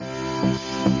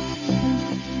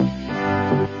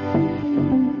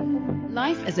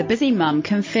Life as a busy mum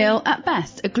can feel, at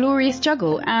best, a glorious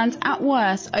juggle and, at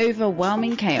worst,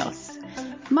 overwhelming chaos.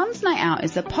 Mum's Night Out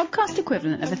is the podcast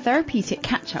equivalent of a therapeutic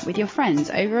catch-up with your friends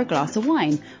over a glass of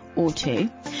wine, or two.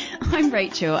 I'm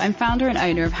Rachel. I'm founder and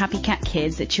owner of Happy Cat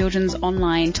Kids, a children's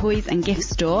online toys and gift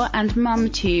store, and mum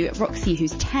to Roxy,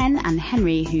 who's 10, and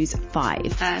Henry, who's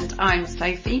 5. And I'm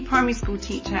Sophie, primary school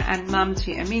teacher and mum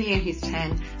to Amelia, who's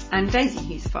 10, and Daisy,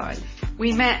 who's 5.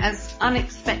 We met as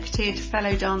unexpected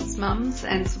fellow dance mums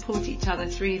and support each other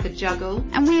through the juggle.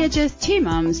 And we are just two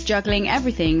mums juggling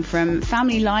everything from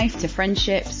family life to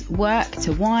friendships, work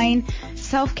to wine,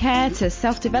 self-care to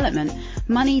self-development,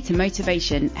 money to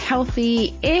motivation,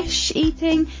 healthy-ish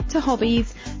eating to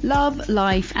hobbies, love,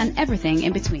 life, and everything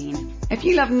in between. If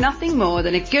you love nothing more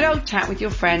than a good old chat with your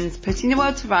friends, putting the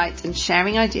world to rights and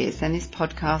sharing ideas, then this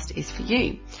podcast is for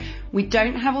you. We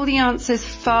don't have all the answers,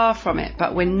 far from it,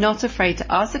 but we're not afraid to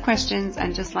ask the questions,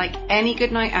 and just like any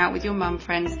good night out with your mum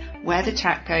friends, where the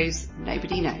chat goes,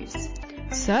 nobody knows.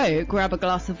 So grab a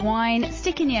glass of wine,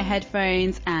 stick in your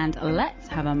headphones, and let's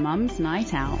have a mum's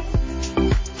night out.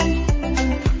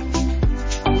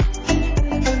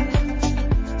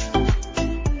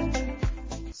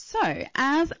 So,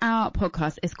 as our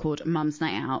podcast is called Mum's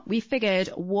Night Out, we figured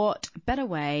what better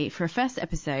way for a first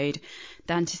episode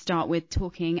than to start with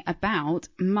talking about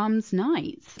mum's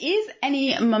nights. Is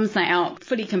any mum's night out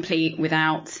fully complete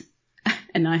without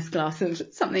a nice glass of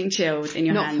something chilled in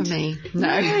your hand? Not for me. No,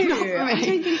 not for me. I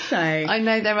don't think so. I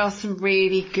know there are some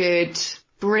really good,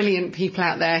 brilliant people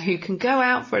out there who can go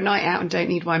out for a night out and don't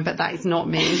need wine, but that is not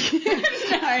me.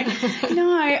 No.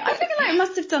 I think I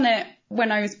must have done it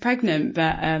when I was pregnant,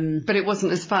 but it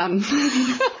wasn't as fun.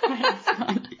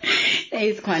 It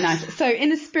is quite nice. So in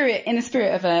the spirit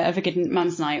of a good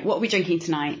mum's night, what are we drinking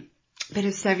tonight? Bit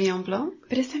of Sauvignon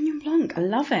Blanc. I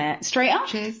love it. Straight up?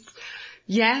 Cheers.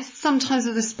 Yes, sometimes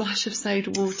with a splash of soda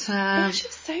water.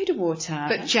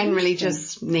 But generally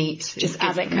just neat. Just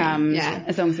as it comes, yeah.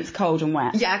 As long as it's cold and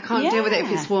wet. Yeah, I can't deal with it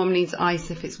if it's warm, needs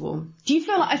ice if it's warm. Do you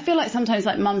feel like, I feel like sometimes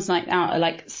like mum's night out are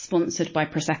like sponsored by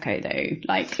Prosecco though,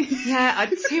 like. Yeah,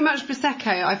 too much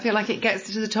Prosecco, I feel like it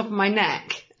gets to the top of my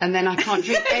neck. And then I can't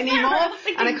drink anymore,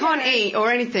 and I can't eat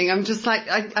or anything. I'm just like,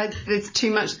 there's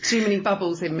too many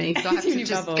bubbles in me, so I have to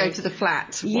just go to the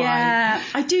flat. Yeah, wine.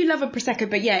 I do love a Prosecco,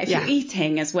 but if you're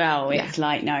eating as well, it's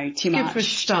like, no, too much. Good for a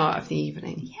start of the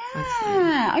evening.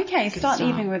 Yeah, okay, start the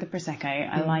evening with a Prosecco.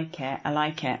 I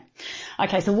like it.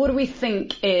 Okay, so what do we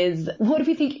think is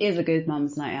a good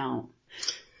mum's night out?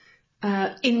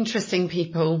 Interesting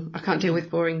people. I can't deal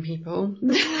with boring people.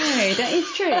 No,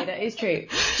 that is true.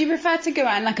 Do you prefer to go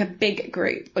out in like a big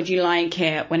group, or do you like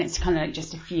it when it's kind of like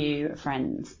just a few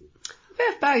friends? A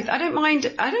bit of both. I don't mind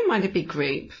a big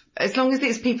group, as long as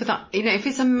it's people that, if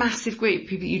it's a massive group,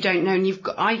 people you don't know, and you've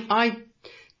got, I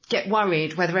get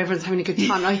worried whether everyone's having a good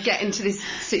time. I get into this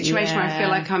situation where I feel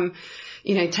like I'm,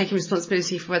 taking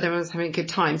responsibility for whether everyone's having a good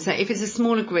time. So if it's a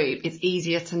smaller group, it's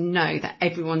easier to know that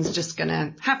everyone's just going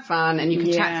to have fun, and you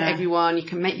can chat to everyone, you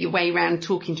can make your way around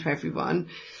talking to everyone.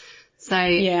 So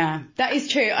yeah, that is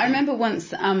true. I remember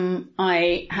once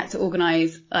I had to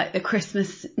organise like the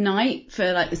Christmas night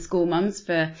for like the school mums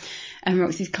for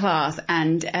Roxy's class,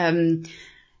 and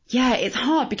it's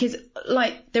hard because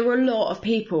like there were a lot of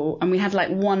people and we had like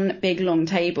one big long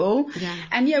table. Yeah.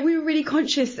 And we were really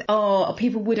conscious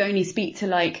people would only speak to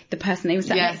like the person they were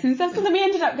sat next to and stuff. So then we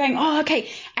ended up going, okay,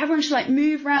 everyone should like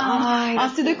move around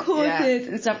after the courses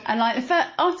and stuff. And like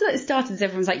after it started,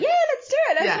 everyone's like, yeah, let's do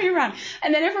it. Let's move around.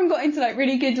 And then everyone got into like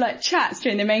really good like chats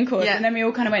during the main course. Yeah. And then we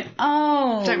all kind of went,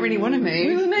 don't really want to move.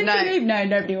 We were meant to move. No,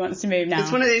 nobody wants to move now.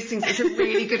 It's one of those things. It's a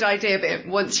really good idea, but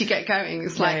once you get going,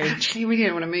 it's like, actually, we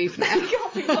don't want to move now. I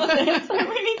can't be bothered. I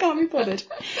really can't be bothered.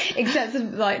 Except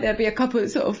like there'll be a couple that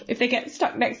sort of, if they get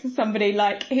stuck next to somebody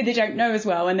like who they don't know as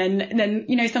well, and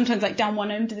then sometimes like down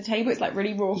one end of the table it's like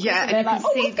really raw. Yeah, and they're like,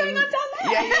 what's going on down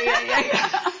there?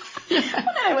 Yeah. I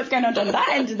don't know what's going on down that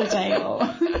end of the table.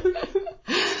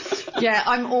 Yeah,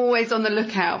 I'm always on the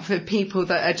lookout for people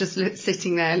that are just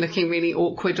sitting there looking really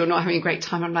awkward or not having a great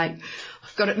time. I'm like,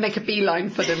 I've got to make a beeline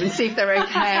for them and see if they're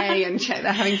okay and check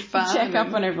they're having fun. Check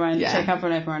up on everyone.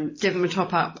 Give them a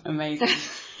top up. Amazing.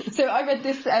 So I read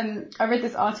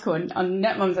this article on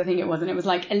NetMums, I think it was, and it was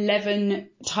like 11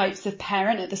 types of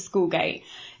parent at the school gate.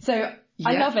 So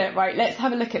I love it. Right, let's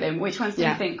have a look at them. Which ones do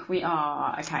you think we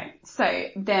are? Okay, so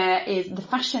there is the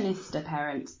fashionista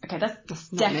parent. Okay, that's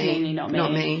definitely not me.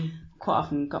 Not me. Quite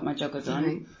often got my joggers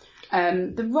on.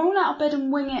 The roll out of bed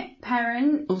and wing it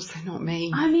parent. Also not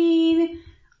me. I mean,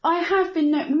 I have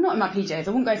been, not in my PJs. I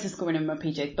wouldn't go to school in my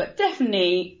PJs, but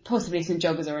definitely possibly some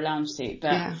joggers or a lounge suit.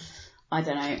 But I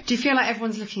don't know. Do you feel like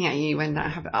everyone's looking at you when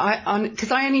that happens?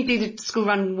 Because I only do the school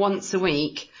run once a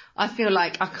week. I feel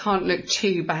like I can't look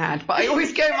too bad, but I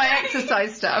always go in my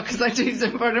exercise style because I do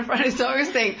Zumba on a Friday. So I always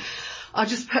think, I'll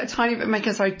just put a tiny bit of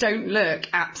makeup so I don't look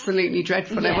absolutely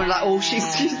dreadful. Yeah. Everyone's like, oh,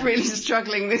 she's really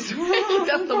struggling this week.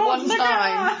 That's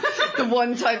the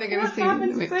one time they're going to see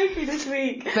me. Sophie this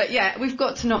week. But yeah, we've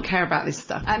got to not care about this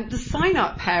stuff. And the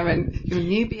sign-up parent, your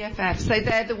new BFF, so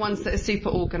they're the ones that are super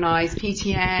organised,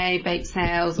 PTA, bake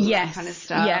sales, all that kind of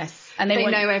stuff. Yes. And they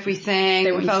know everything.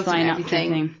 They want you to sign up to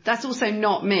everything. That's also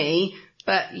not me,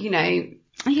 but you know,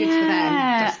 good for them.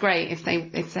 That's great if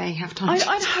they have time.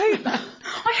 I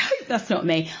hope that's not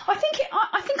me. I think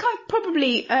I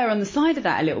probably err on the side of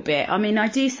that a little bit. I mean, I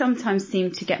do sometimes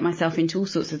seem to get myself into all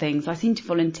sorts of things. I seem to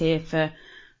volunteer for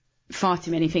far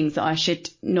too many things that I should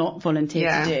not volunteer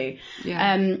to do.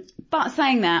 Yeah. But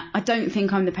saying that, I don't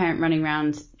think I'm the parent running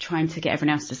around trying to get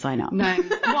everyone else to sign up. No.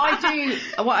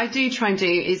 What I do try and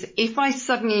do is if I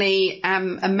suddenly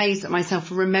am amazed at myself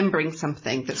for remembering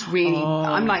something that's really,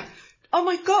 I'm like, oh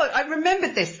my God, I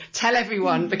remembered this. Tell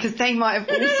everyone because they might have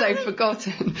also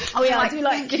forgotten. Oh yeah, I do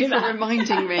like thank you for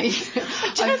reminding me.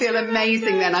 I feel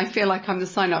amazing then. I feel like I'm the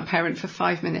sign-up parent for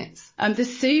 5 minutes. The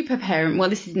super parent. Well,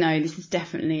 this is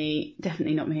definitely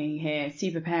not me here.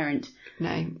 Super parent.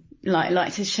 No.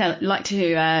 Like to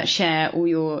share all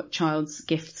your child's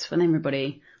gifts with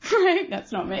everybody. Right,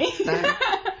 that's not me. No.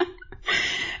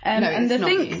 And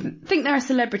think they're a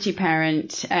celebrity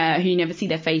parent who you never see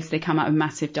their face. They come out with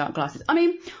massive dark glasses. I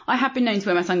mean, I have been known to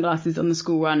wear my sunglasses on the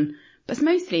school run, but it's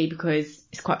mostly because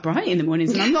it's quite bright in the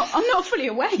mornings and I'm not fully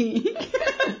awake.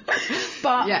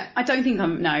 But yeah. I don't think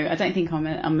I'm a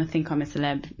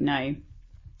celeb. No.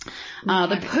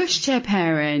 The pushchair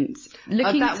parent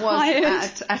looking that tired.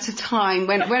 Was at a time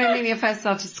when Amelia first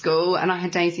started school and I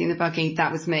had Daisy in the buggy.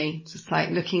 That was me, just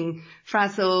like looking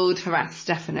frazzled, harassed,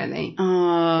 definitely.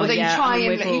 Although you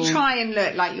try and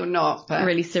look like you're not, but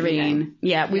really serene. You know.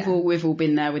 Yeah, we've all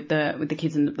been there with the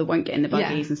kids that won't get in the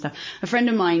buggies and stuff. A friend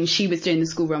of mine, she was doing the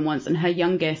school run once, and her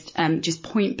youngest just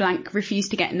point blank refused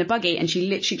to get in the buggy, and she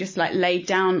literally just like laid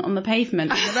down on the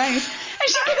pavement on the road, and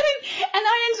she couldn't. And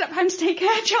I ended up having to take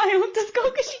her child to school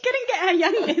because she couldn't get her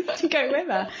youngest to go with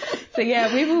her. So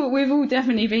yeah, we've all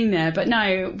definitely been there. But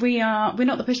no, we're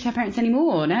not the pushchair parents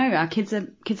anymore. No, our kids are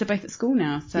both at school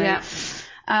now. So yeah.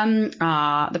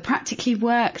 The practically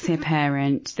works here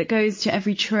parent that goes to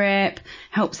every trip,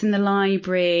 helps in the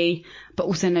library, but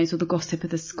also knows all the gossip of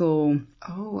the school.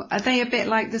 Oh, are they a bit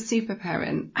like the super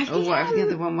parent or whatever the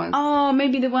other one was? Oh,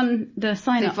 maybe the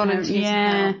sign up parent.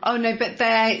 Yeah. Oh no, but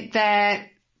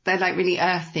they're like really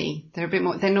earthy. They're a bit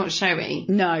more, they're not showy.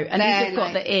 No, and they've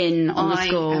got the in on the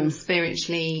school. I am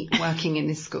spiritually working in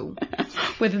this school.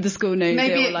 Whether the school knows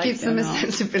maybe it or gives them a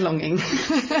sense of belonging.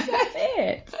 That's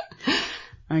it.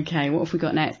 Okay, what have we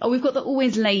got next? Oh, we've got the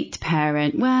always late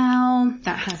parent. Well,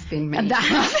 that has been me.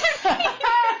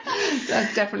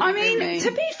 That's definitely been me.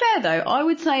 To be fair though, I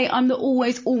would say I'm the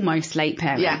always almost late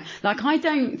parent. Yeah. Like I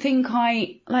don't think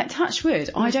touch wood,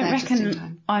 I don't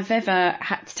reckon I've ever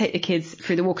had to take the kids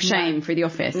through the walk of shame through the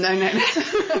office. No.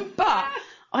 But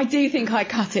I do think I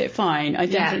cut it fine. I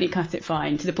definitely cut it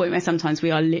fine to the point where sometimes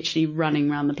we are literally running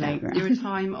around the playground. You're a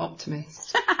time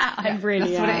optimist. I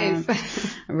really am. That's what it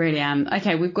is. I really am.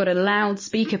 Okay, we've got a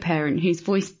loudspeaker parent whose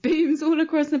voice booms all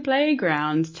across the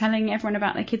playground, telling everyone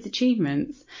about their kids'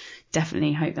 achievements.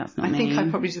 Definitely hope that's not me. I think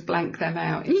I'd probably just blank them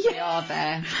out if they are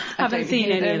there. I haven't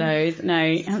seen any of those. No,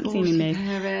 I haven't seen any.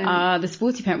 The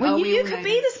sporty parent. Well, you could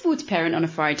be the sporty parent on a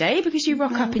Friday because you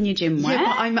rock up in your gym wear. Yeah,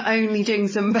 but I'm only doing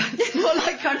Zumba. It's not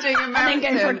like I'm doing a marathon. And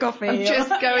then going for a coffee.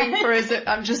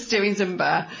 I'm just doing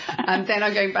Zumba. And then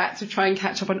I'm going back to try and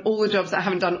catch up on all the jobs that I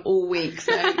haven't done all week.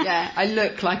 So yeah, I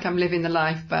look like I'm living the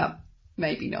life, but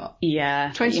maybe not.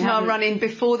 Yeah. 20-mile run-in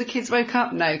before the kids woke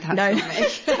up? No, that's not me.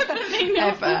 Definitely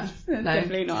not. Ever. No.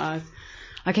 Definitely not us.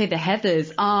 Okay, the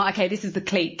Heathers. Okay, this is the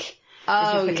clique.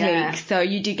 Oh, this is the clique. So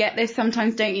you do get this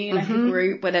sometimes, don't you? Like a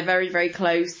group where they're very, very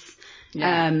close.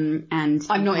 Yeah. And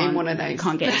I'm not in one of those. You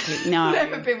can't get a clique. No.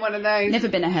 Never been one of those. Never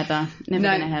been a Heather. Been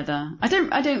a Heather. I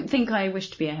don't think I wish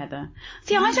to be a Heather.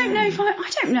 See, I don't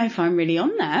know if I'm really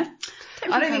on there.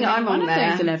 I don't think I'm on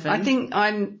there. I think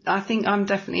I'm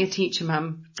definitely a teacher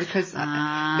mum because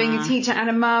being a teacher and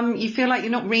a mum, you feel like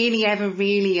you're not really ever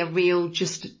really a real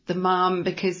just the mum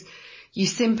because you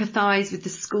sympathise with the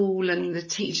school and the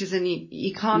teachers and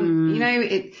you can't,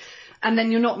 and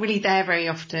then you're not really there very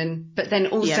often. But then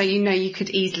also, you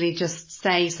could easily just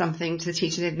say something to the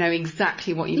teacher, they'd know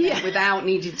exactly what you meant without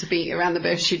needing to beat around the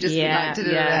bush. You'd just be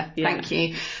like, thank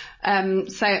you.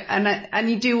 So, and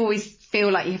you do always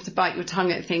feel like you have to bite your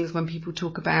tongue at things when people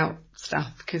talk about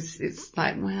stuff, because it's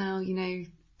like, well, you know,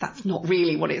 that's not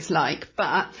really what it's like.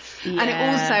 But, and it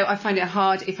also, I find it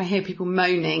hard if I hear people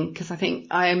moaning, because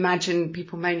I imagine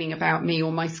people moaning about me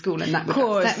or my school, and that would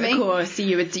upset me. Of course. So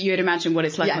you would imagine what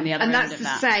it's like on the other end of that. And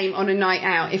that's the same on a night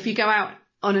out. If you go out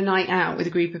on a night out with a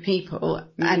group of people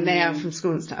and they are from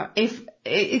school and stuff,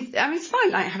 it's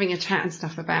fine, like having a chat and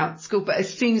stuff about school, but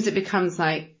as soon as it becomes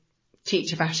like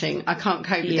teacher bashing, I can't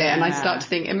cope with it, and I start to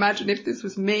think, imagine if this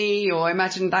was me, or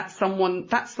imagine that's someone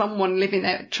living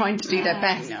there trying to do their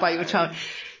best by your child.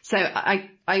 So I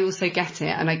also get it,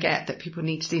 and I get that people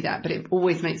need to do that, but it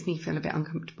always makes me feel a bit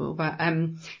uncomfortable. But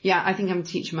I think I'm a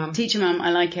teacher mum. Teacher mum,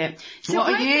 I like it. So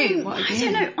what are you? I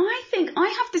don't know. I think I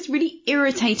have this really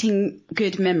irritating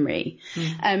good memory.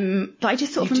 But I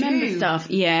just sort of remember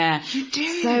stuff. Yeah. You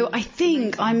do. So I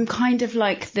think I'm kind of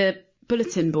like the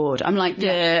bulletin board. I'm like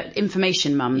the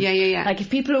information mum. Yeah. Like if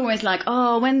people are always like,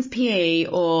 oh, when's PE?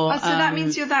 Or so that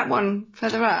means you're that one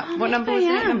further up. What number was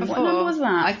it? Number 4? What number was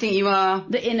that? I think you are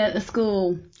the in at the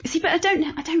school. See, but I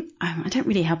don't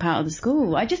really help out at the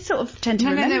school. I just sort of tend to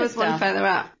remember there was stuff. one further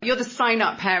up. You're the sign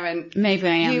up parent. Maybe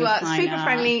I am. You are super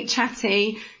friendly,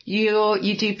 chatty.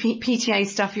 You do PTA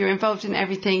stuff. You're involved in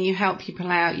everything. You help people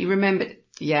out. You remember.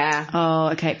 Yeah. Oh,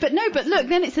 okay. But look,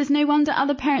 then it says no wonder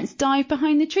other parents dive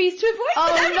behind the trees to avoid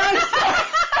them. Oh,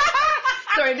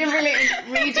 no. Sorry, I didn't really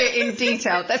read it in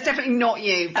detail. That's definitely not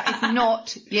you. That is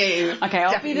not you. Okay,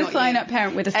 I'll be the sign-up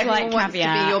parent with a slight caveat. Everyone wants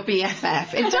to be your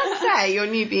BFF. It does say your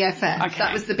new BFF. Okay.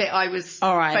 That was the bit I was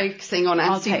focusing on.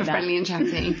 I'm super friendly and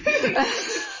chatty.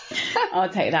 I'll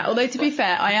take that. Although to be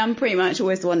fair, I am pretty much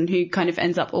always the one who kind of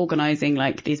ends up organising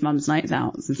like these mums' nights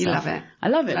out and stuff. You love it. I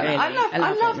love it. Really.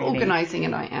 I love organising a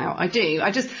night out. I do.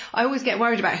 I always get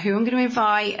worried about who I'm going to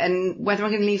invite and whether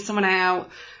I'm going to leave someone out.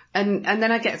 And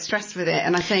then I get stressed with it,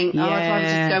 and I think, I'd rather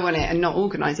just go on it and not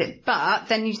organise it. But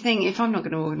then you think, if I'm not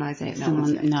going to organise it,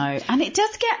 no. And it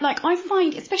does get, like, I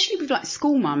find, especially with, like,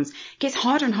 school mums, it gets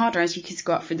harder and harder as you kids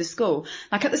go up through the school.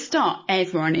 Like, at the start,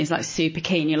 everyone is, like, super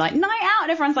keen. You're like, night out,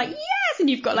 and everyone's like, yes! And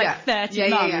you've got, like, 30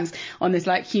 mums on this,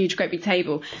 like, huge, great big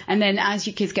table. And then as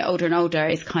your kids get older and older,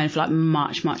 it's kind of, like,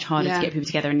 much, much harder to get people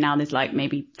together. And now there's, like,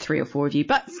 maybe 3 or 4 of you.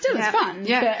 But still, it's fun.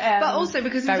 Yeah. But also,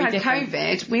 because we've had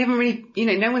COVID, we haven't really,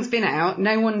 no one's been out,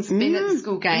 no one's been at the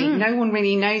school gate, no one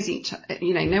really knows each other,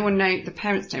 the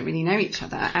parents don't really know each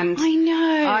other. And I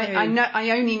know, I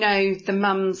only know the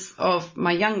mums of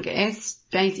my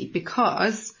youngest, Daisy,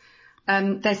 because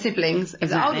they're siblings of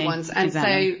the older ones, and so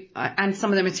and some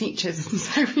of them are teachers, and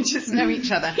so we just know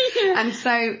each other. And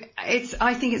so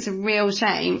I think it's a real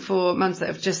shame for mums that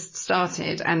have just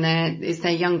started and it's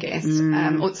their youngest,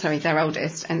 their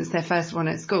oldest, and it's their first one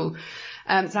at school.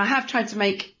 So I have tried to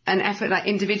make an effort, like,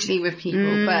 individually with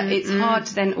people, but it's hard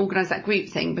to then organise that group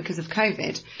thing because of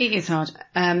COVID. It is hard.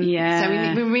 So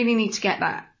we really need to get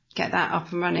that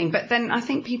up and running. But then I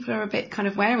think people are a bit kind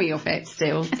of wary of it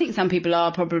still. I think some people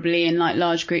are probably in, like,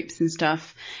 large groups and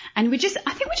stuff. And I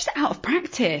think we're just out of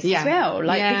practice as well.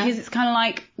 Like, because it's kind of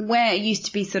like where it used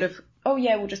to be sort of,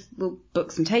 we'll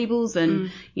book some tables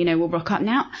and, we'll rock up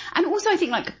now. And also I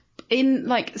think,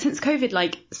 like, since COVID,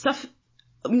 like, stuff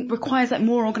requires, like,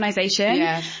 more organisation.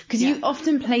 Because you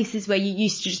often places where you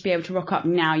used to just be able to rock up,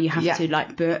 now you have to,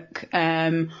 like, book.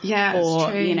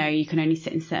 Or, true. You can only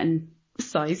sit in certain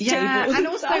size tables. And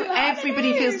also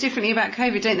everybody feels differently about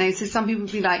COVID, don't they? So some people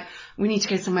will be like, we need to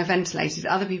go somewhere ventilated.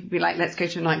 Other people will be like, let's go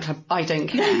to a nightclub. I don't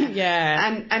care.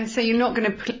 And so you're not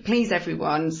going to please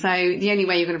everyone. So the only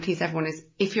way you're going to please everyone is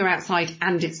if you're outside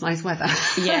and it's nice weather.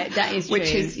 Yeah, that is true.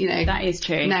 Which is, that is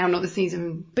true. Now not the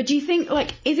season. But do you think,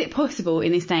 like, is it possible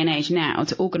in this day and age now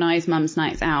to organise mums'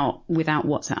 nights out without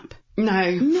WhatsApp? No,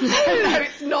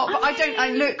 it's not. But I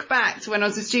look back to when I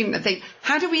was a student and think,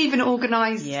 how do we even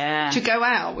organise to go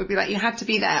out? We'd be like, you had to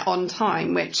be there on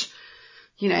time, which,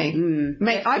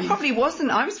 I probably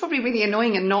wasn't. I was probably really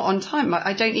annoying and not on time.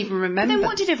 I don't even remember. But then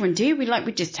what did everyone do? We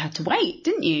just had to wait,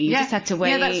 didn't you? You just had to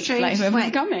wait. Yeah, that's true. Like, whoever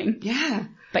was coming. Yeah.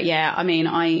 But yeah, I mean,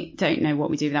 I don't know what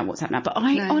we do without WhatsApp now. But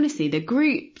honestly, the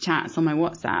group chats on my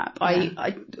WhatsApp,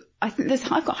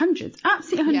 I've got hundreds,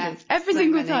 absolutely hundreds. Every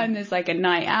single time there's like a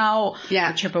night out,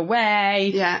 a trip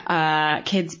away,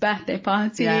 kids' birthday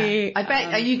party. Yeah. I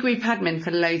bet, are you group admin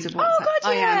for loads of WhatsApp? Oh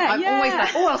God, yeah. I'm always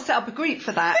like, I'll set up a group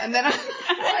for that. And then and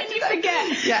then you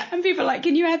forget. Yeah. And people are like,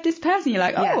 can you add this person? You're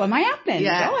like, am I admin?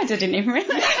 Yeah. Oh, I didn't even realize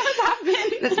I was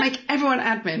admin. Let's make everyone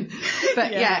admin.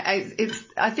 But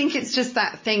I think it's just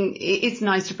that thing. It's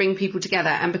nice to bring people together.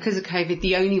 And because of COVID,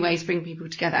 the only way to bring people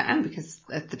together, and because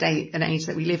of the day and age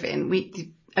that we live in,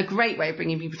 a great way of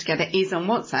bringing people together is on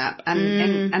WhatsApp,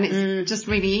 and it's just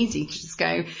really easy to just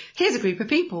go, here's a group of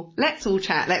people, let's all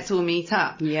chat, let's all meet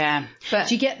up. Yeah. But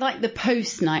do you get like the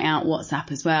post night out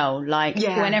WhatsApp as well? Like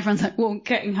when everyone's like, well,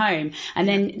 getting home, and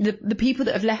then the people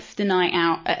that have left the night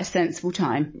out at a sensible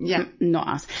time. Yeah. Not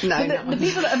us. No. But the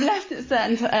people that have left at a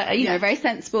certain, very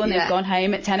sensible, and they've gone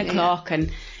home at 10 o'clock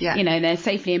and, they're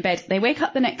safely in bed. They wake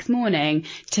up the next morning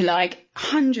to like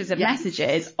hundreds of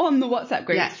messages on the WhatsApp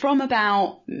group from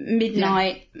about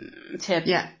midnight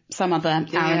to some other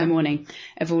hour in the morning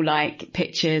of all like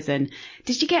pictures and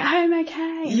did you get home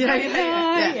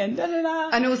okay? And da, da, da.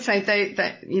 And also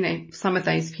that some of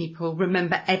those people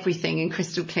remember everything in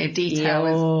crystal clear detail.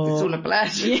 It's all a blur.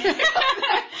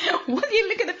 When you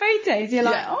look at the photos, you're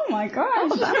like, oh my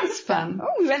gosh, that was fun. Oh,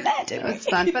 we went there, didn't we? It was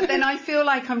fun. But then I feel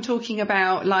like I'm talking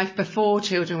about life before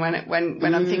children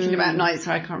when I'm thinking about nights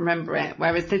where I can't remember it.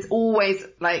 Whereas there's always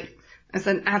like, as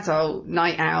an adult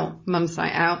night out, mum's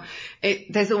night out,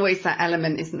 there's always that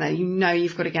element, isn't there?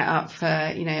 You've got to get up for,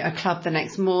 a club the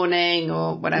next morning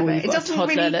or whatever. It doesn't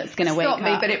really that's going to wake stop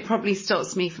me, up. But it probably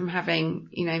stops me from having,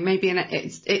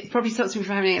 it probably stops me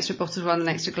from having an extra bottle of wine and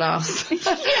an extra glass.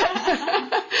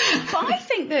 But I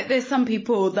think that there's some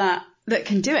people that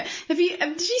can do it. Did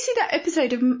you see that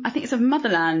episode of, I think it's of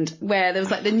Motherland, where there was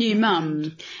like the new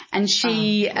mum and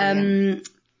she,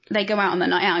 they go out on that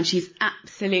night out and she's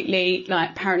absolutely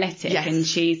like paralytic and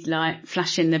she's like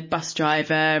flashing the bus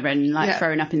driver and like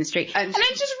throwing up in the street and then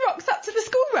just rocks up to the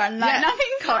school run like nothing.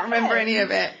 Can't remember any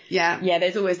of it. Yeah,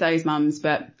 there's always those mums,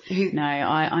 but no,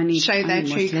 I need show their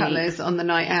true sleep. colours on the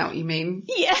night out. You mean?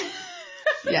 Yeah.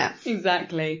 Yeah,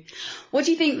 exactly. What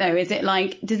do you think though? Is it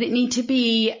like, do we need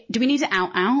to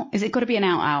out? Is it got to be an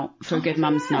out for a good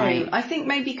mum's night? I think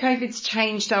maybe COVID's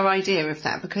changed our idea of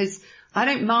that because I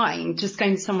don't mind just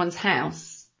going to someone's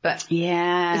house, but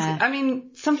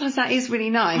sometimes that is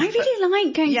really nice. I really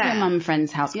like going to a mum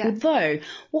friend's house. Yeah. Although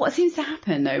what seems to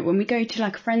happen though, when we go to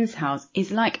like a friend's house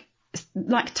is like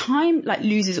time like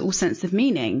loses all sense of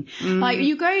meaning. Like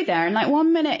you go there and like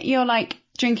 1 minute you're like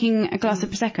drinking a glass of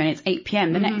Prosecco and it's 8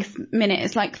 p.m. The next minute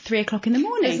it's like 3 o'clock in the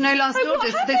morning. There's no last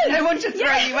orders. There's no one to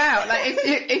throw you out. Like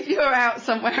if you're out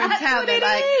somewhere in town, they're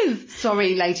like,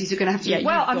 sorry ladies, you're going to have to.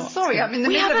 Well, I'm sorry. I'm in the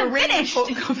middle of a really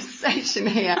important conversation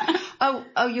here.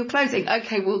 Oh, you're closing.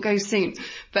 Okay, we'll go soon.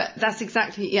 But that's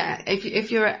exactly,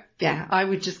 if you're I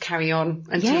would just carry on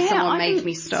until someone made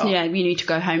me stop. Yeah, you need to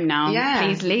go home now. Yeah.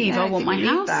 Please leave. I want my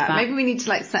house back. Maybe we need to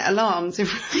like set alarms.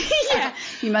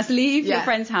 You must leave your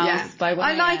friend's house by 1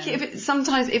 I like it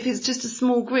sometimes if it's just a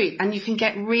small group and you can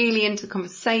get really into the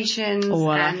conversations. Or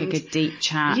like a good deep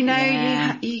chat.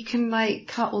 You can like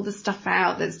cut all the stuff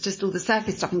out that's just all the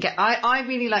surface stuff and I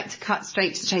really like to cut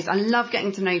straight to the chase. I love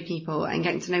getting to know people and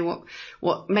getting to know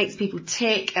what makes people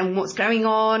tick and what's going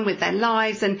on with their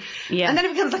lives and then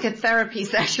it becomes like a therapy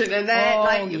session and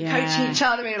then you're coaching each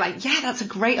other and you're like, that's a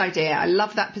great idea. I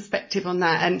love that perspective on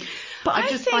that. But I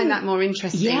just find that more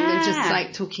interesting than just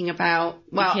like talking about,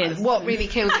 what really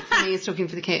kills it for me is talking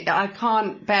for the kid. I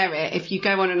can't bear it if you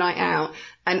go on a night out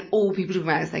and all people talk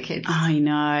about is their kids. I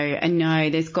know.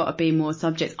 There's got to be more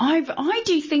subjects. I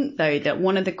do think though that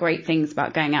one of the great things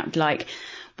about going out like,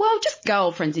 well, just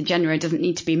girlfriends in general, it doesn't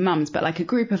need to be mums, but like a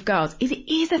group of girls,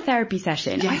 it is a therapy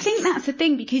session. Yes. I think that's the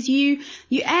thing because you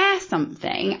air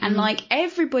something and like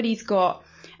everybody's got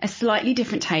a slightly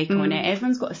different take on it.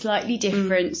 Everyone's got a slightly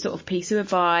different sort of piece of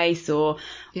advice or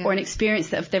an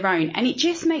experience of their own. And it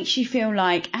just makes you feel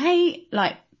like, hey,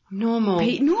 like normal.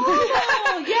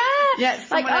 Yeah,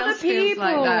 like other people,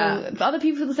 other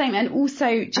people feel the same, and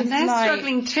also just and they're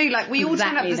struggling too. Like we all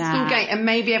turn up the school gate, and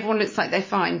maybe everyone looks like they're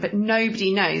fine, but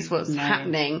nobody knows what's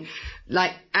happening,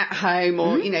 like at home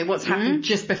or what's happened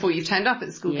just before you turned up at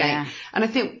the school gate. And I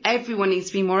think everyone needs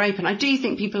to be more open. I do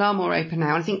think people are more open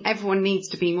now. I think everyone needs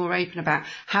to be more open about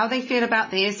how they feel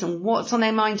about this and what's on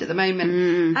their mind at the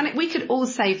moment. And we could all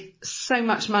save so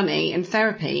much money in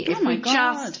therapy if we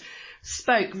just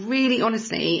spoke really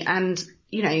honestly and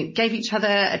gave each other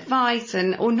advice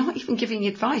or not even giving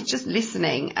advice, just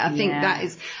listening. I think that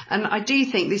is, and I do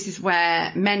think this is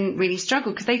where men really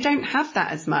struggle because they don't have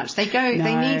that as much.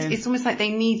 It's almost like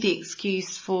they need the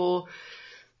excuse for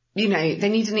you know, they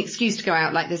need an excuse to go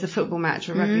out, like there's a football match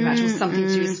or a rugby match or something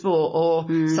to do with sport or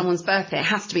someone's birthday. It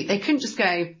has to be. They couldn't just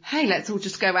go, hey, let's all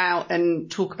just go out and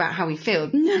talk about how we feel.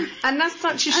 And that's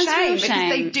such a shame because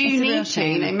they do need to.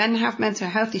 You know, men have mental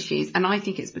health issues, and I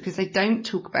think it's because they don't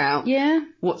talk about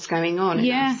what's going on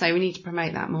enough. So we need to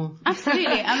promote that more.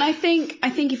 Absolutely. And I think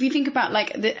if you think about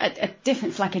like a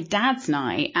difference, like a dad's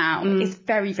night out, it's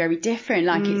very, very different.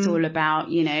 Like it's all about,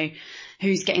 you know,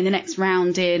 who's getting the next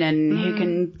round in and who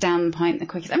can down the pint the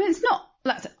quickest. I mean, it's not,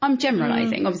 I'm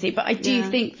generalising, obviously, but I do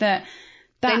think that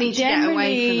they need to get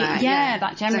away from that.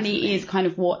 That generally definitely is kind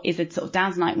of what is a sort of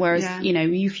dad's night. Whereas, you know,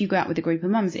 if you go out with a group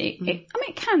of mums, I mean,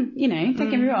 it can, you know,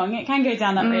 don't get me wrong, it can go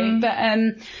down that route.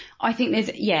 But I think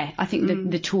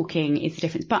the talking is the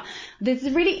difference. But there's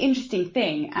a really interesting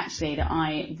thing, actually, that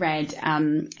I read.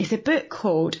 It's a book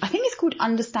called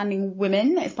Understanding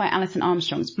Women. It's by Alison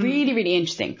Armstrong. It's really, really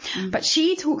interesting. But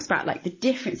she talks about like the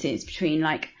differences between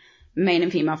like male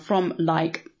and female from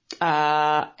like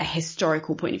a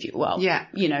historical point of view. Well,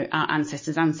 you know, our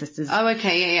ancestors. Oh,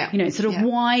 okay, yeah. You know, sort of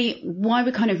why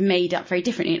we're kind of made up very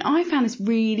differently. And I found this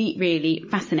really, really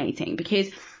fascinating because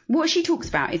what she talks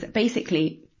about is that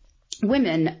basically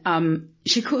women,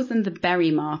 she calls them the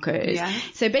berry markers. Yeah.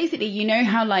 So basically, you know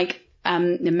how like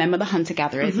the men were the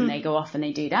hunter-gatherers and they go off and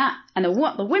they do that. And then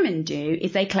what the women do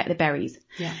is they collect the berries.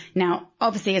 Yeah. Now,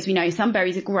 obviously, as we know, some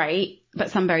berries are great, but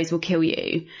some berries will kill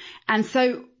you. And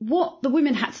so what the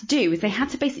women had to do is they had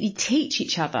to basically teach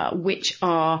each other which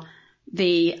are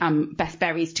the best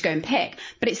berries to go and pick.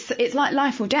 But it's like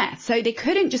life or death. So they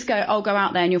couldn't just go, oh, go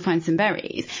out there and you'll find some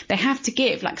berries. They have to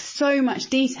give like so much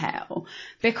detail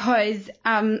because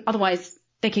otherwise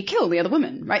they could kill the other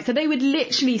woman, right? So they would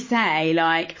literally say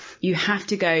like, you have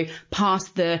to go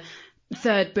past the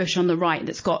third bush on the right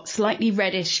that's got slightly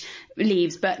reddish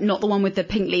leaves, but not the one with the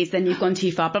pink leaves, then you've gone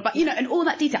too far. But you know, and all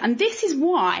that detail. And this is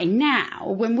why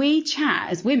now when we chat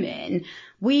as women,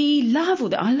 we love all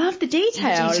that. I love the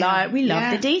detail. Like we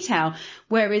love the detail.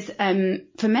 Whereas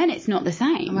for men, it's not the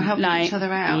same. And we're helping each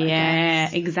other out. Yeah,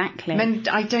 exactly. Men,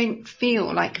 I don't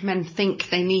feel like men think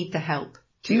they need the help.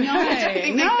 Do you know?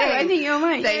 I think you're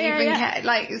right.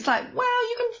 Like, it's like, well,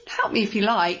 you can help me if you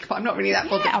like, but I'm not really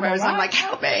that bothered. Whereas I'm like,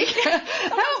 help me.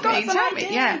 Tell me.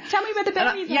 Yeah. Tell me where the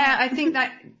berries are. Yeah, I think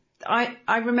that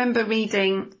I remember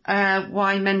reading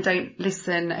Why Men Don't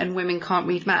Listen and Women Can't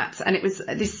Read Maps. And it was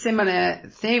this similar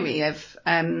theory of,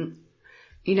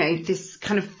 you know, this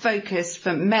kind of focus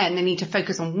for men. They need to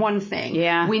focus on one thing.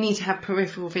 Yeah. We need to have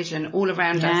peripheral vision all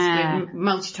around us. We're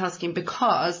multitasking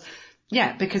because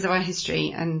of our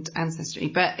history and ancestry.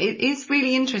 But it is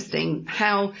really interesting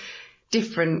how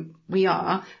different we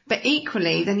are. But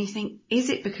equally, then you think, is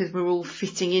it because we're all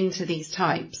fitting into these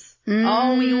types?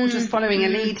 Are we all just following a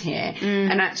lead here?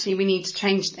 And actually we need to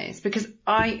change this? Because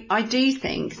I do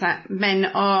think that men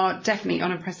are definitely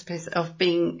on a precipice of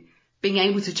being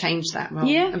able to change that role.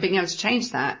 Yeah. And being able to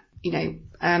change that, you know,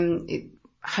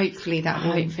 hopefully that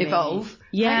will evolve.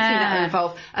 Yeah. Hopefully that will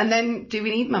evolve. And then do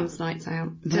we need mums' nights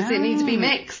out? Does it need to be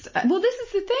mixed? Well, this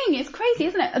is the thing. It's crazy,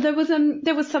 isn't it?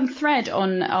 There was some thread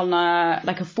on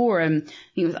like a forum. I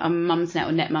think it was Mumsnet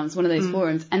or Net Mums, one of those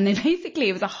forums. And then basically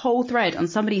it was a whole thread on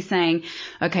somebody saying,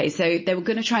 okay, so they were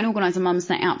going to try and organise a mum's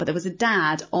night out, but there was a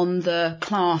dad on the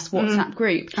class WhatsApp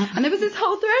group. And there was this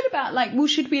whole thread about like, well,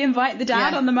 should we invite the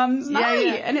dad on the mum's night?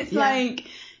 Yeah. And it's like,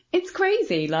 it's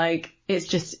crazy. Like, it's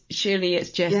just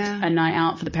a night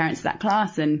out for the parents of that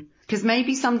class. And because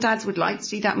maybe some dads would like to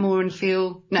do that more and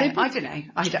feel, I don't know.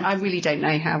 I really don't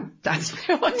know how dads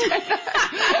feel. I don't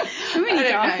know. We need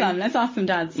to ask them. Let's ask some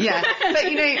dads. Yeah.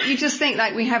 But you know, you just think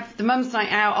like we have the mum's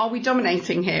night out. Are we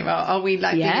dominating here? Are we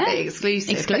like being a bit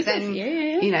exclusive? But then,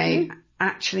 you know,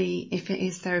 actually, if it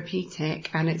is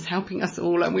therapeutic and it's helping us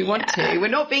all and we want to, we're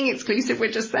not being exclusive.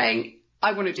 We're just saying,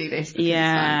 I want to do this.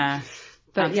 Yeah.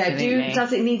 But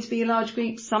does it need to be a large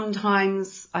group?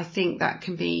 Sometimes I think that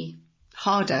can be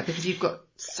harder because you've got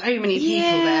so many people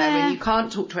there and you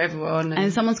can't talk to everyone.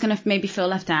 And someone's going to maybe feel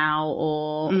left out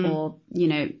or, you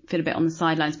know, feel a bit on the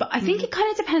sidelines. But I think it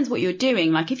kind of depends what you're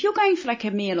doing. Like if you're going for like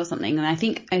a meal or something, and I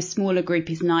think a smaller group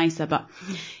is nicer. But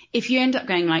if you end up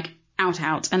going like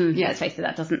out, and let's face it,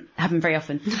 that doesn't happen very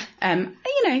often.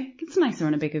 You know, it's nicer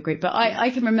on a bigger group. But I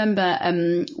can remember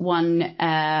one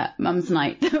mum's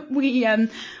night that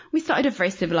we started off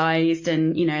very civilized,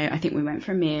 and you know, I think we went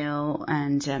for a meal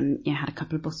and had a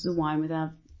couple of bottles of wine with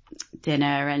our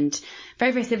dinner, and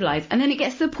very, very civilized. And then it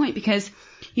gets to the point because,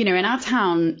 you know, in our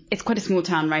town, it's quite a small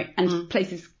town, right? And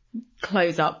places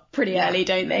close up pretty early,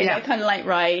 don't they? Yeah. They're kind of like,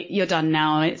 right, you're done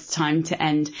now, it's time to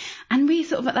end. And we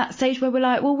sort of at that stage where we're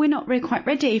like, well, we're not really quite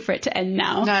ready for it to end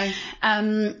now. No.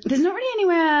 There's not really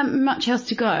anywhere much else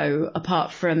to go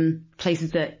apart from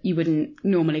places that you wouldn't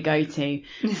normally go to.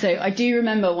 So I do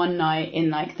remember one night in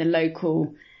like the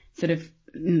local sort of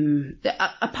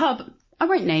a pub. I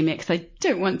won't name it because I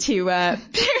don't want to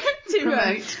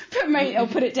promote or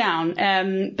put it down.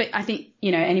 But I think,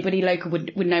 anybody local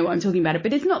would know what I'm talking about.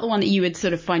 But it's not the one that you would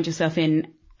sort of find yourself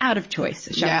in out of choice,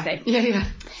 shall we say. Yeah.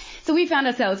 So we found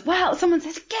ourselves, someone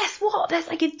says, guess what? There's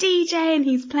like a DJ and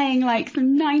he's playing like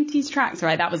some 90s tracks.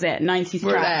 Right, that was it. 90s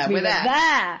tracks. We're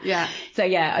there. Yeah. So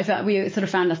yeah, I felt we sort of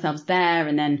found ourselves there,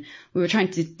 and then we were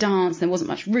trying to dance. There wasn't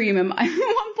much room. And at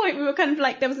one point we were kind of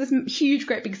like, there was this huge,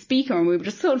 great big speaker, and we were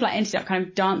just sort of like ended up kind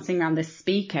of dancing around this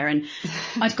speaker. And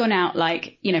I'd gone out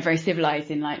like, very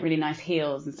civilized in like really nice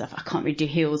heels and stuff. I can't really do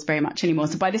heels very much anymore.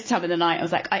 So by this time of the night, I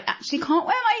was like, I actually can't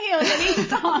wear my heels. I need to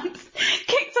dance.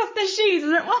 Kicked off the shoes.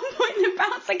 And at one point the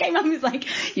bouncer came up and was like,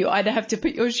 you either have to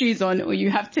put your shoes on or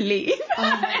you have to leave.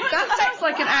 That sounds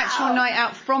like an actual night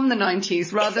out from the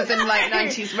 90s rather than like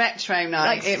 90s retro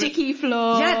night. Like sticky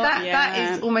floor. That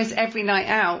is almost every night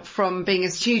out from being a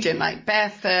student, like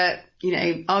barefoot,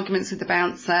 arguments with the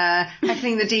bouncer,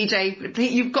 heckling the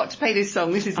DJ. You've got to play this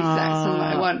song. This is the exact song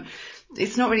that I want.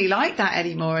 It's not really like that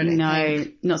anymore. No,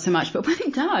 not so much. But when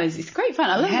it does, it's great fun.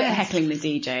 I love a bit of heckling the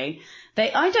DJ.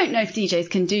 I don't know if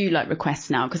DJs can do like requests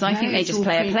now because I think they just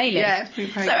play a playlist. Yeah,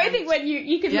 so I think when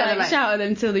you could like shout at them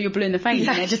until you're blue in the face,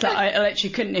 and they're just like, I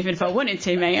literally couldn't even if I wanted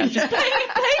to, mate. I'm just playing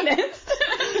a playlist.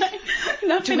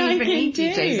 Nothing do we I even can need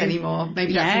do. DJs anymore?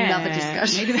 Maybe that's another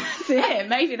discussion. Maybe that's it.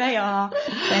 Maybe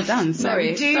they're done. Sorry.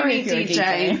 No, we do need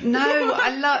DJ. No,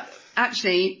 I love.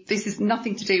 Actually, this is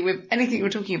nothing to do with anything we're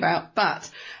talking about, but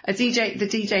the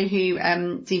DJ who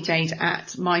DJ'd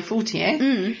at my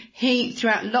 40th, he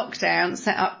throughout lockdown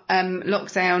set up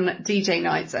lockdown DJ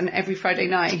nights, and every Friday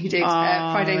night he did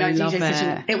Friday night DJ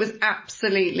session. It was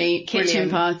absolutely kitchen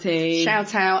brilliant. Party.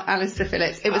 Shout out Alistair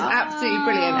Phillips. It was absolutely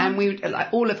brilliant, and we would, like,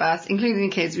 all of us, including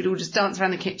the kids, we'd all just dance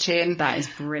around the kitchen. That is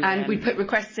brilliant. And we'd put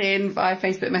requests in via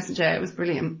Facebook Messenger. It was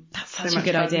brilliant. That's such a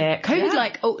good idea.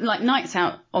 COVID, like nights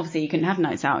out. Obviously, you couldn't have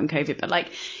nights out in COVID, but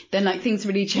then things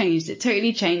really changed. It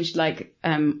totally changed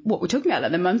what we're talking about,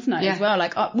 like the mums' night as well.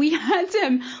 Like we had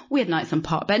nights on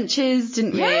park benches,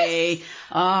 didn't we? Yes.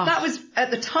 That was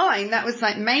at the time. That was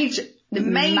like major.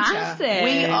 Massive.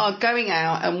 We are going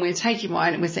out and we're taking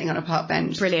wine and we're sitting on a park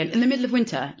bench. Brilliant. In the middle of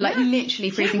winter,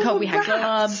 literally freezing cold. We had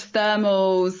gloves,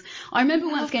 thermals. I remember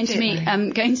once going to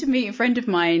meet a friend of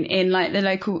mine in like the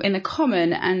local, in the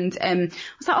common, and I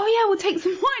was like, oh yeah, we'll take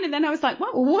some wine. And then I was like,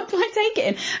 well, what do I take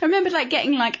it in? I remember like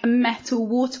getting like a metal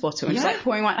water bottle and just like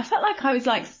pouring wine. I felt like I was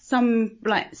like some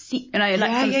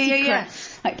secret,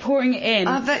 like pouring it in.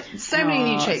 So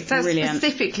many new tricks. That's brilliant.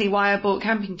 Specifically why I bought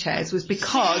camping chairs, was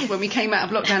because when we came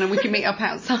out of lockdown and we could meet up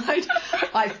outside,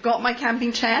 I've got my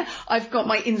camping chair, I've got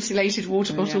my insulated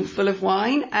water bottle full of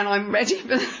wine, and I'm ready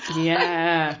for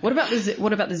Yeah. What about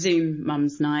the Zoom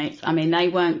mums night? I mean, they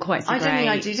weren't quite so great. I don't think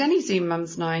I did any Zoom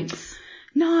mums nights.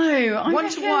 No.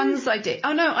 One-to-ones I did.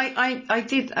 Oh no, I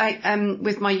did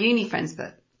with my uni friends,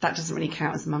 but that doesn't really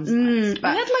count as mum's nights.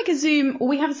 But we had like a Zoom, or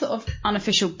we have a sort of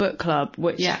unofficial book club,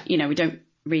 which, we don't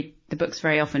read the books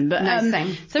very often. But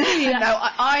same. So really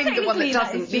I'm the one that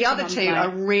doesn't. The other two are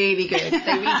really good.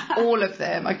 They read all of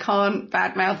them. I can't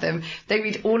badmouth them. They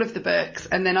read all of the books,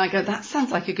 and then I go, that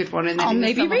sounds like a good one. And then I'll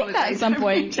maybe read that at some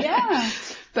point. Yeah.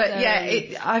 But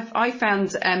I found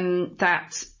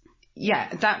that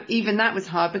that was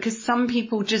hard because some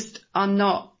people just are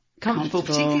not comfortable,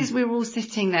 particularly as we were all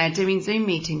sitting there doing Zoom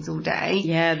meetings all day.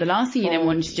 Yeah, the last thing you never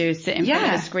wanted to do is sit in front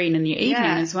of a screen in the evening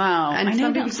as well. And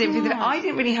some people didn't. I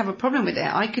didn't really have a problem with it.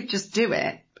 I could just do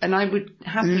it, and I would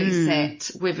happily sit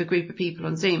with a group of people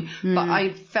on Zoom. But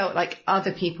I felt like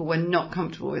other people were not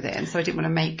comfortable with it, and so I didn't want to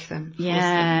make them.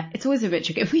 Yeah, it's always a bit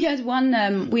tricky. We had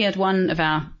one of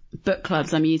our book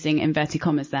clubs, I'm using inverted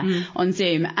commas there, on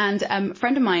Zoom, and a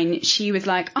friend of mine, she was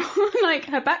like, like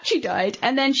her battery died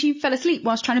and then she fell asleep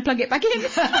whilst trying to plug it back in.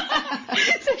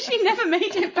 So she never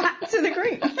made it back to the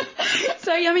group.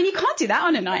 So I mean, you can't do that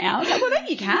on a night out. I was like, well,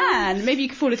 maybe you can. Maybe you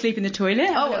can fall asleep in the toilet.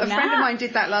 A friend of mine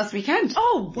did that last weekend.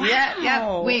 Oh wow.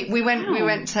 Yeah. We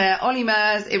went to Ollie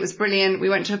Murs. It was brilliant. We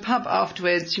went to a pub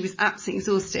afterwards. She was absolutely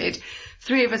exhausted.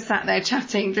 3 of us sat there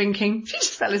chatting, drinking. She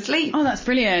just fell asleep. Oh, that's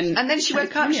brilliant. And then she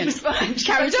woke up, she was fine. She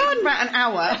carried on for about an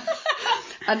hour.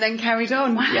 And then carried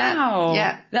on. Wow.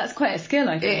 Yeah. That's quite a skill,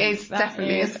 I think. It is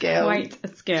definitely a skill. Quite a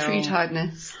skill. True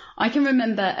tiredness. I can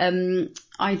remember,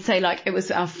 I'd say like it was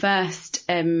our first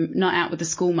night out with the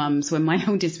school mums when my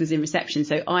oldest was in reception.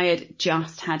 So I had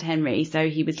just had Henry. So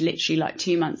he was literally like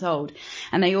 2 months old,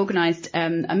 and they organised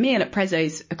a meal at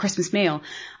Prezzo's, a Christmas meal.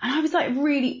 And I was like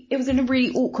it was in a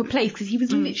really awkward place because he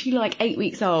was literally like 8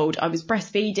 weeks old. I was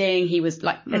breastfeeding. He was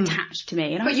like attached to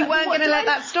me. And but you weren't going to let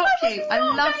that stop you. I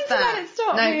love that. Let it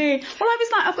stop me. Well, I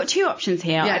was like, I've got two options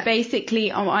here. Yeah. I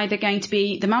basically, I'm either going to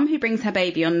be the mum who brings her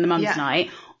baby on the mum's night,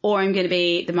 or I'm going to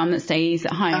be the mum that stays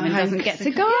at home and doesn't get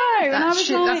to go. And I was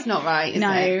like, that's not right, is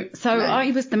it? So I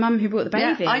was the mum who brought the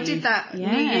baby. Yeah, I did that New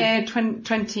Year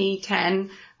 2010.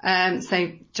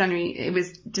 So January, it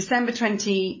was December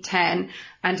 2010,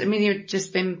 and Amelia had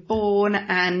just been born,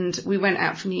 and we went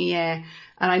out for New Year,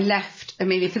 and I left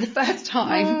Amelia for the first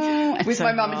time with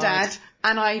my mum and dad.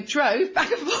 And I drove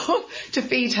back and forth to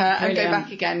feed her and go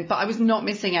back again. But I was not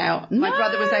missing out. My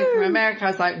brother was over from America. I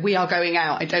was like, we are going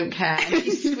out. I don't care. And she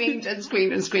screamed and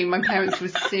screamed and screamed. My parents were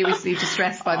seriously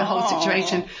distressed by the whole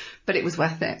situation. But it was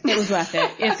worth it. It was worth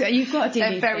it. You've got to do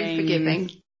They're these very things. forgiving.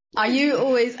 Are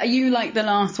you like the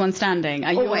last one standing?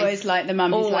 Are you always like the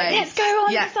mum who's like, let's go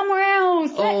on somewhere else.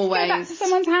 Let's go back to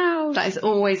someone's house. That is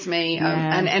always me.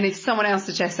 And if someone else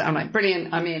suggests it, I'm like,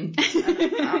 brilliant, I'm in.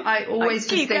 I always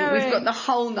just think we've got the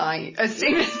whole night. As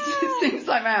soon as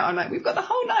I'm out, I'm like, we've got the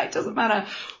whole night. Doesn't matter.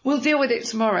 We'll deal with it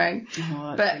tomorrow.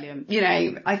 Oh, that's brilliant. You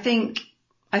know, I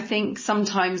think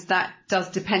sometimes that does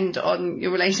depend on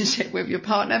your relationship with your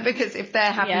partner, because if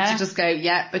they're happy to just go,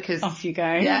 because off you go.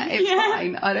 Yeah, it's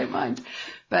fine. I don't mind.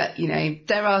 But, you know,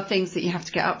 there are things that you have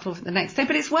to get up for the next day,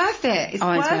 but it's worth it. It's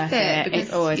worth it. Because,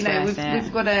 it's always worth it.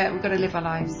 We've got to live our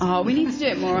lives. Oh, we need to do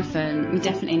it more often. We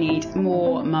definitely need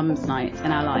more mums nights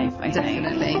in our life, I think.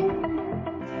 Definitely.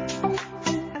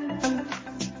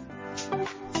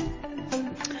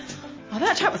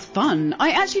 That chat was fun.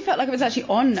 I actually felt like I was actually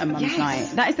on a mum's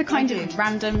night. That is the kind of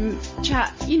random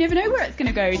chat. You never know where it's going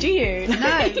to go, do you? No.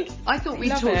 I thought we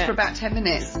talked for about 10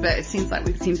 minminutes, but it seems like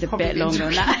seems a bit longer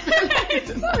than that.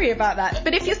 Sorry about that.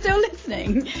 But if you're still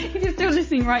listening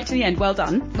right to the end, well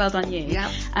done. Well done you. Yeah.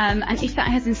 And if that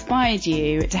has inspired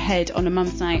you to head on a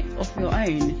mum's night of your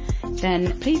own,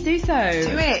 then please do so.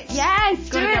 Do it. Yes,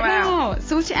 do it now.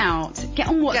 Sort it out. Get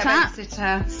on WhatsApp. Get a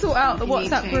babysitter. Sort out the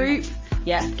WhatsApp group.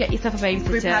 Yeah, get yourself a babysitter.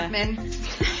 Group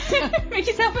admin. Make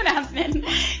yourself an admin.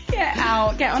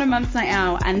 Get on a mum's night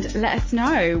out and let us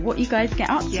know what you guys get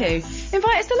up to.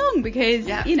 Invite us along because,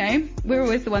 you know, we're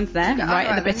always the ones there, right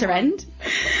at the bitter end.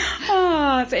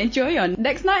 So enjoy your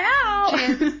next night out.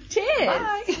 Cheers. Cheers.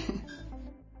 Bye.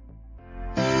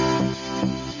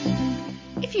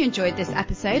 If you enjoyed this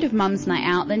episode of Mum's Night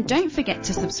Out, then don't forget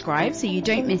to subscribe so you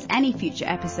don't miss any future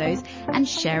episodes, and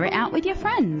share it out with your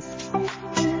friends.